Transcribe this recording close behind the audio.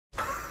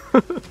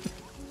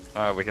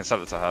Oh, we can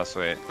sell it to her,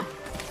 sweet.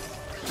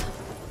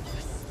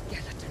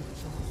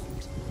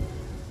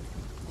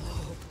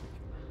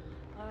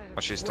 Oh,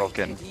 she's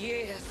talking.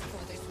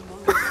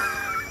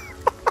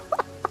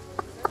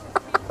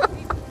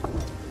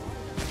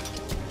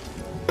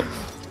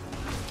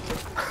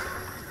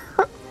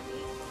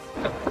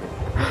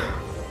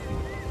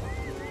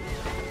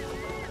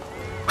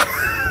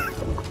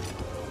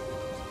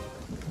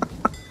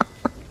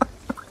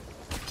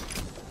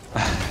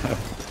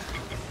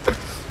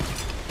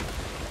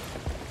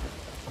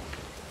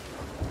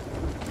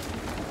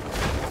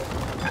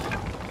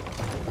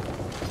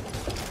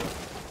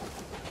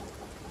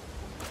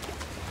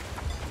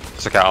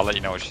 It's okay, I'll let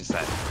you know what she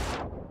said.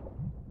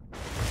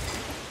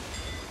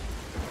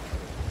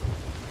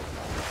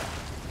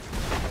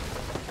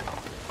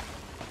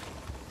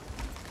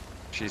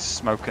 She's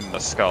smoking the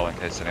skull in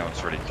case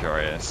anyone's really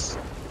curious.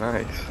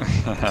 Nice.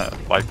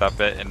 Like that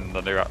bit in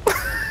the new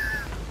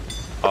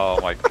Oh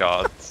my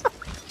god.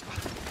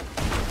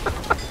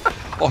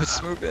 Oh,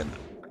 it's moving.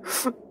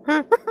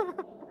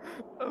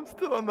 I'm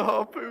still on the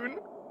harpoon.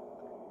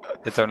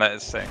 Don't let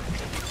it sink.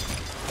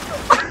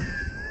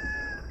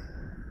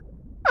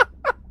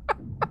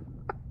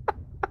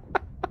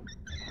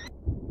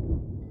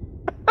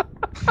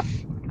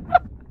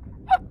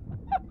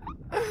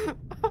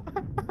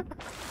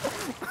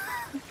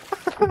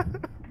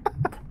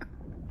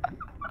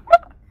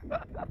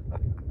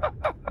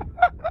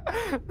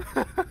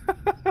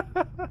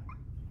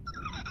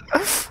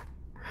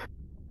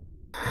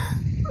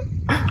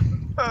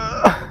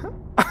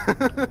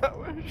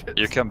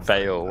 You can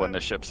bail when the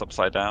ship's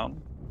upside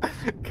down.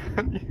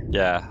 Can you?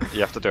 Yeah,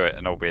 you have to do it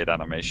in a weird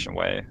animation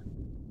way.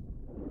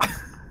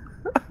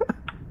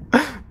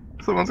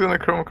 Someone's gonna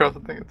come across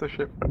and think it's a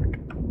shipwreck.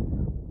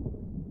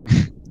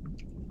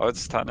 Oh,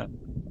 it's turning.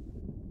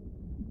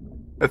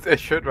 It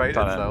should right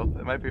Done itself.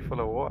 It might be full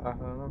of water. I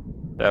don't know.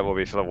 Yeah, we'll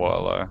be full of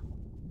water though.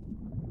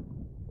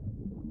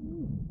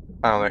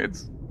 I don't think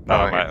it's. No,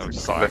 I mate, don't I'm think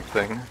it's sorry.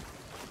 lifting.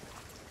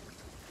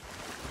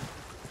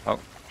 Oh,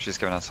 she's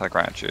giving us her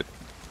gratitude.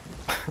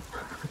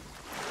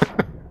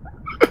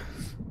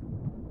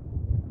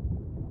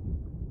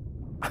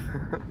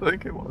 I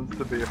think it wants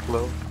to be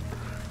afloat.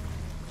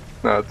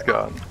 No, it's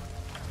gone.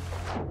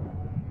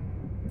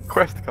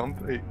 Quest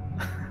complete.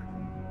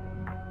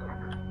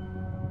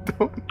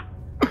 Don't.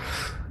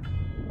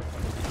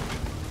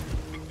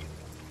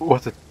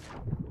 What's it?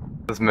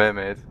 This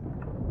mermaid.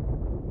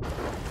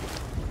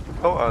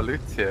 Oh, our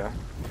loot's here.